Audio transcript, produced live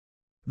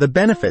The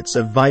benefits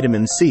of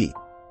vitamin C.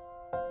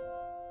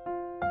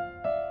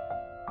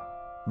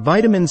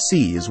 Vitamin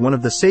C is one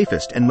of the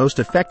safest and most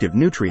effective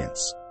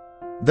nutrients.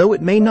 Though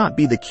it may not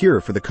be the cure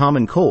for the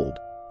common cold,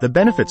 the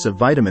benefits of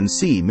vitamin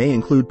C may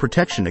include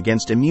protection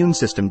against immune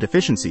system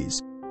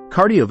deficiencies,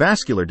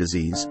 cardiovascular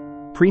disease,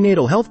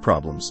 prenatal health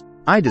problems,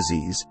 eye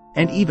disease,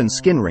 and even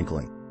skin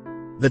wrinkling.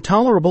 The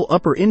tolerable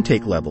upper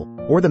intake level,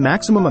 or the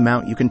maximum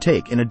amount you can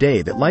take in a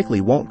day that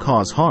likely won't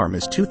cause harm,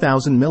 is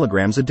 2,000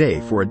 milligrams a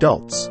day for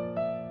adults.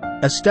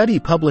 A study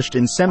published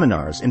in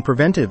Seminars in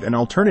Preventive and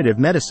Alternative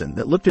Medicine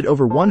that looked at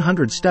over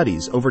 100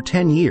 studies over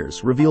 10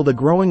 years revealed a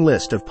growing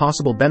list of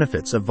possible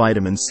benefits of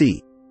vitamin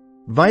C.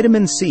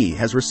 Vitamin C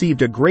has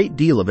received a great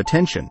deal of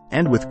attention,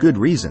 and with good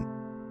reason.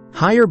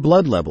 Higher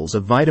blood levels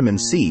of vitamin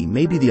C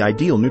may be the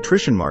ideal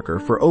nutrition marker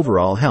for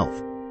overall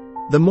health.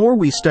 The more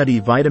we study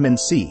vitamin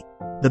C,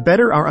 the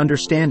better our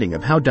understanding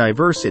of how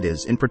diverse it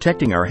is in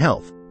protecting our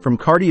health, from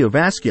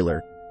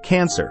cardiovascular,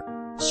 cancer,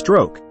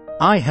 stroke,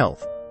 eye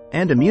health,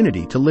 and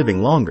immunity to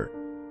living longer.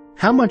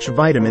 How much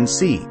vitamin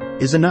C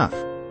is enough?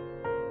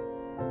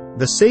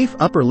 The safe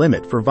upper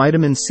limit for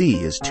vitamin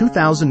C is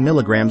 2,000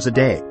 milligrams a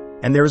day,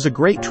 and there is a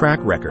great track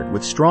record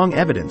with strong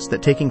evidence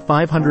that taking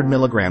 500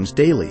 milligrams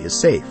daily is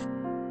safe.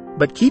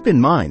 But keep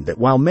in mind that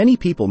while many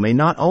people may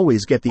not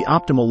always get the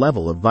optimal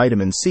level of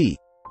vitamin C,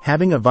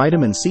 having a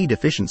vitamin C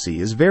deficiency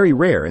is very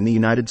rare in the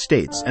United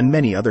States and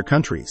many other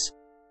countries.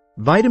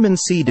 Vitamin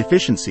C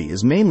deficiency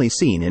is mainly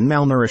seen in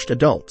malnourished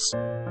adults.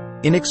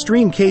 In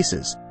extreme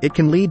cases, it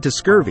can lead to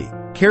scurvy,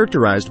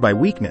 characterized by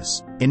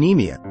weakness,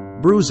 anemia,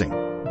 bruising,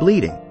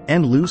 bleeding,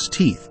 and loose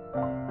teeth.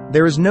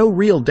 There is no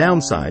real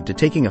downside to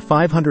taking a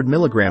 500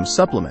 milligram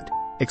supplement,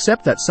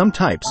 except that some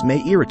types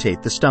may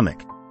irritate the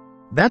stomach.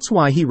 That's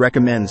why he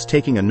recommends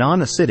taking a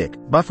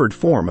non-acidic, buffered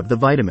form of the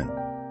vitamin.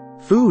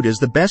 Food is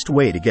the best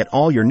way to get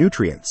all your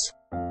nutrients.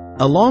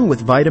 Along with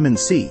vitamin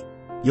C,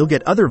 you'll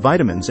get other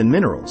vitamins and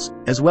minerals,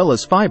 as well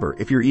as fiber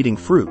if you're eating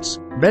fruits,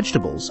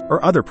 vegetables,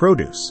 or other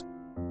produce.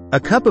 A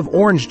cup of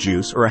orange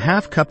juice or a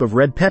half cup of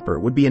red pepper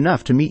would be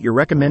enough to meet your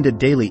recommended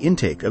daily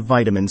intake of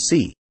vitamin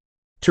C.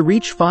 To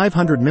reach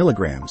 500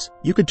 milligrams,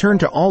 you could turn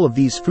to all of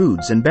these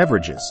foods and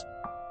beverages.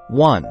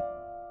 1.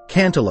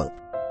 Cantaloupe.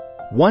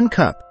 1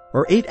 cup,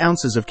 or 8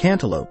 ounces of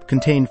cantaloupe,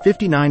 contain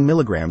 59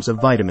 milligrams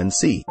of vitamin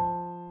C.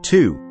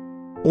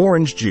 2.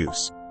 Orange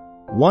juice.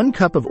 1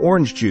 cup of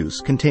orange juice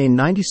contain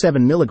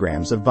 97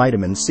 milligrams of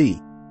vitamin C.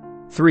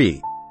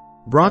 3.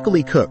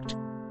 Broccoli cooked.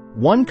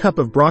 1 cup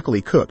of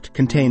broccoli cooked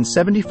contains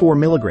 74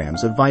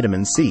 milligrams of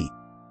vitamin C.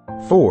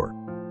 4.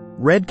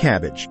 Red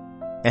cabbage.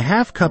 A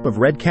half cup of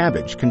red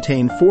cabbage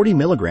contains 40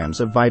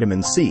 milligrams of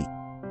vitamin C.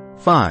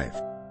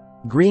 5.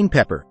 Green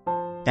pepper.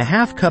 A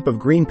half cup of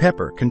green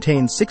pepper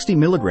contains 60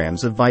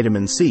 milligrams of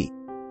vitamin C.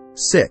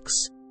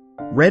 6.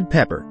 Red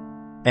pepper.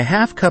 A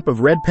half cup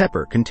of red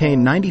pepper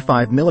contains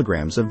 95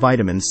 milligrams of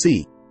vitamin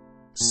C.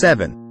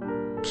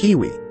 7.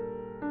 Kiwi.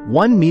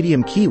 1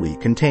 medium kiwi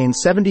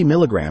contains 70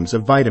 milligrams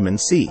of vitamin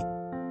C.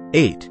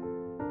 8.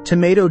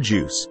 Tomato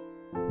juice.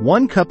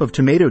 1 cup of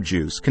tomato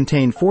juice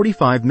contains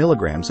 45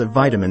 milligrams of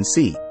vitamin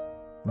C.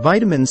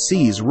 Vitamin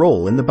C's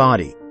role in the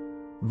body.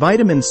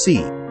 Vitamin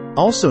C,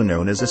 also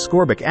known as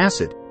ascorbic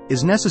acid,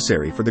 is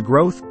necessary for the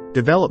growth,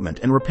 development,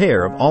 and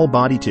repair of all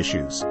body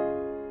tissues.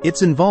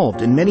 It's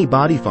involved in many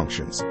body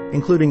functions,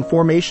 including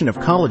formation of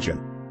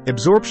collagen,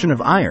 absorption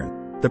of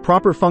iron, the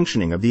proper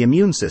functioning of the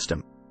immune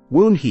system,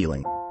 wound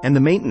healing, and the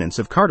maintenance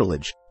of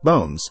cartilage,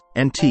 bones,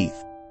 and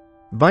teeth.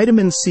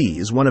 Vitamin C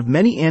is one of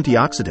many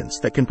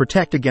antioxidants that can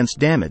protect against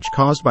damage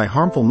caused by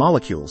harmful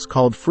molecules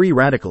called free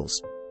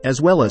radicals,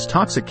 as well as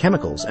toxic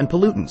chemicals and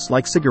pollutants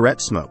like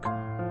cigarette smoke.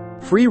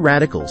 Free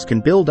radicals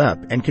can build up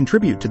and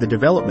contribute to the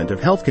development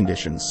of health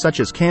conditions such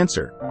as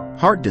cancer,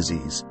 heart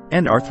disease,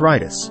 and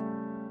arthritis.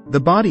 The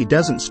body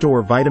doesn't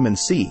store vitamin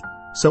C,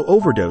 so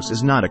overdose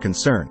is not a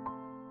concern.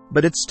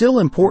 But it's still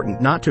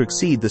important not to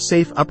exceed the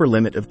safe upper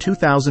limit of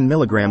 2,000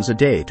 milligrams a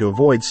day to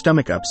avoid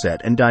stomach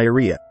upset and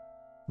diarrhea.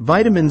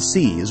 Vitamin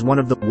C is one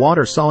of the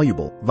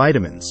water-soluble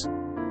vitamins.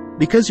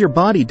 Because your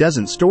body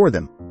doesn't store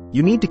them,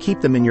 you need to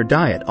keep them in your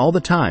diet all the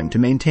time to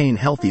maintain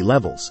healthy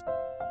levels.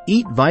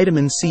 Eat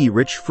vitamin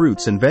C-rich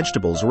fruits and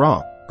vegetables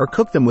raw, or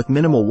cook them with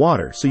minimal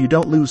water so you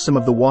don't lose some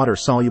of the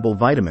water-soluble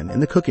vitamin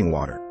in the cooking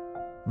water.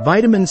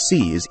 Vitamin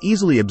C is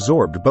easily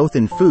absorbed both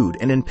in food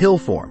and in pill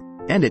form,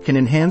 and it can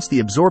enhance the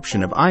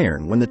absorption of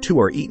iron when the two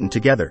are eaten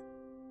together.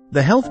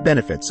 The health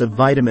benefits of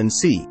vitamin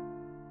C.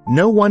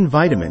 No one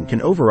vitamin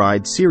can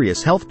override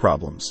serious health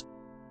problems.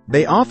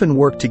 They often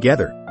work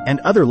together, and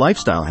other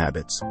lifestyle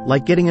habits,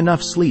 like getting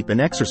enough sleep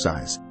and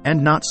exercise,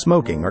 and not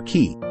smoking, are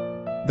key.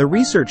 The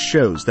research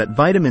shows that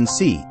vitamin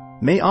C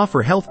may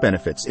offer health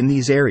benefits in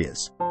these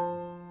areas.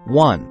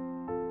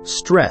 1.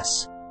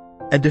 Stress.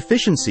 A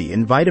deficiency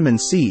in vitamin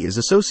C is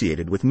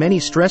associated with many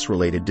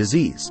stress-related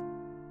disease.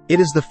 It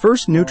is the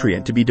first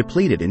nutrient to be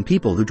depleted in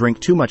people who drink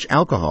too much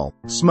alcohol,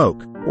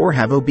 smoke, or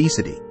have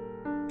obesity.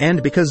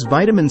 And because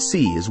vitamin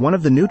C is one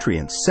of the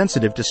nutrients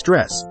sensitive to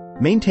stress,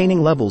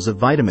 maintaining levels of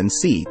vitamin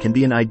C can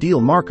be an ideal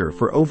marker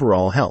for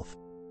overall health.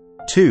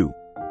 2.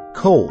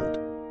 Cold.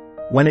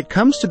 When it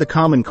comes to the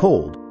common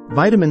cold,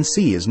 vitamin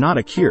C is not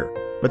a cure,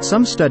 but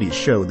some studies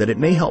show that it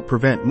may help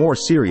prevent more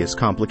serious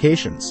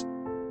complications.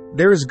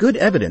 There is good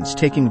evidence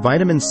taking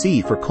vitamin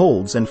C for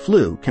colds and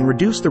flu can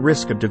reduce the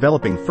risk of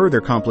developing further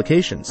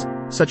complications,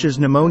 such as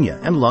pneumonia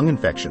and lung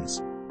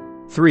infections.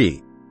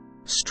 3.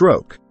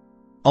 Stroke.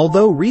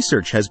 Although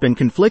research has been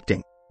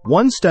conflicting,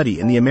 one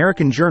study in the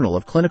American Journal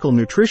of Clinical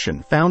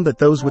Nutrition found that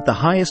those with the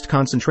highest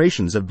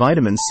concentrations of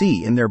vitamin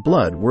C in their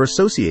blood were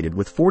associated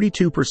with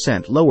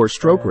 42% lower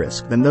stroke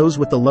risk than those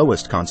with the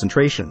lowest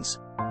concentrations.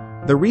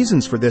 The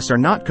reasons for this are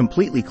not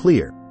completely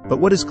clear, but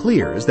what is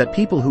clear is that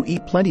people who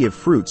eat plenty of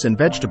fruits and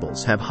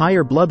vegetables have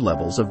higher blood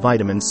levels of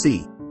vitamin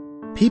C.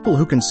 People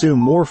who consume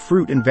more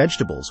fruit and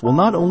vegetables will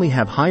not only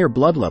have higher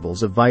blood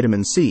levels of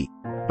vitamin C,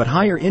 but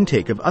higher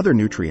intake of other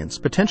nutrients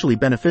potentially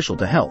beneficial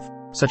to health,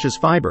 such as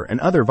fiber and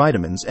other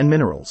vitamins and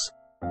minerals.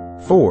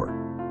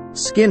 4.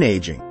 Skin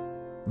aging.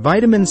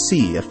 Vitamin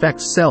C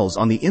affects cells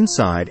on the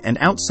inside and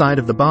outside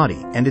of the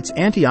body, and its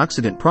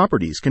antioxidant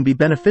properties can be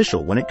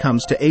beneficial when it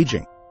comes to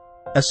aging.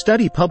 A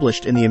study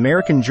published in the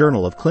American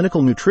Journal of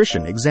Clinical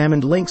Nutrition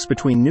examined links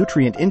between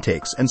nutrient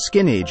intakes and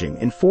skin aging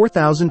in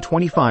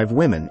 4,025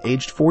 women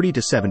aged 40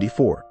 to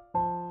 74.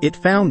 It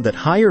found that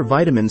higher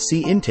vitamin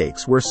C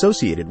intakes were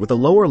associated with a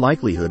lower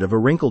likelihood of a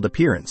wrinkled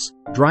appearance,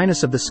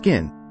 dryness of the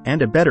skin,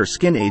 and a better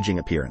skin aging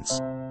appearance.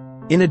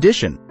 In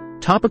addition,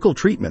 topical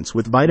treatments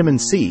with vitamin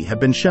C have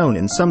been shown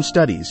in some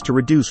studies to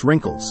reduce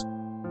wrinkles.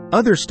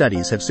 Other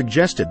studies have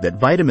suggested that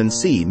vitamin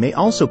C may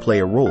also play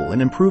a role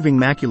in improving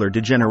macular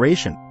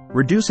degeneration,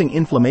 reducing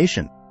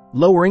inflammation,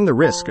 lowering the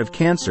risk of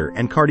cancer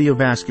and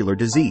cardiovascular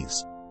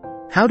disease.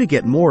 How to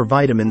get more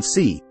vitamin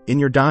C in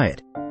your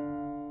diet.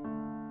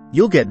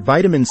 You'll get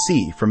vitamin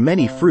C from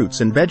many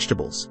fruits and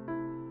vegetables.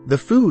 The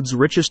foods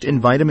richest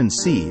in vitamin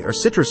C are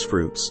citrus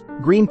fruits,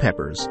 green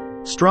peppers,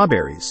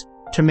 strawberries,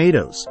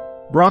 tomatoes,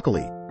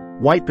 broccoli,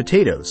 white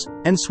potatoes,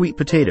 and sweet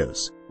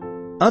potatoes.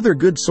 Other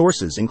good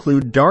sources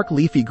include dark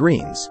leafy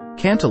greens,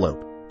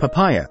 cantaloupe,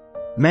 papaya,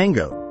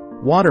 mango,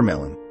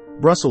 watermelon,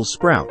 Brussels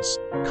sprouts,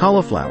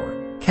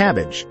 cauliflower,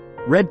 cabbage,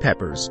 red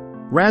peppers,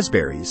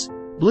 raspberries,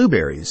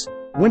 blueberries,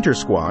 winter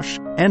squash,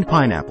 and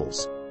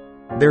pineapples.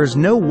 There is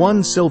no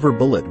one silver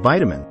bullet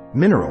vitamin,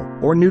 mineral,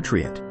 or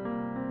nutrient.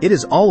 It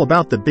is all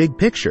about the big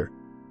picture.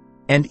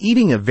 And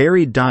eating a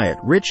varied diet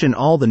rich in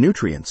all the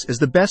nutrients is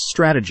the best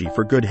strategy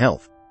for good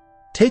health.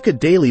 Take a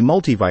daily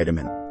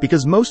multivitamin,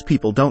 because most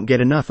people don't get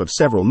enough of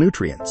several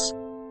nutrients.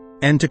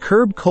 And to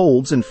curb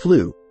colds and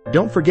flu,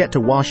 don't forget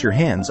to wash your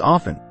hands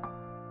often.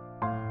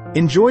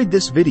 Enjoyed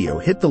this video?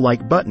 Hit the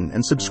like button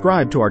and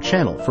subscribe to our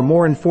channel for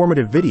more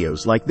informative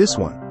videos like this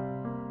one.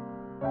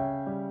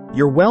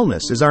 Your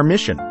wellness is our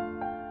mission.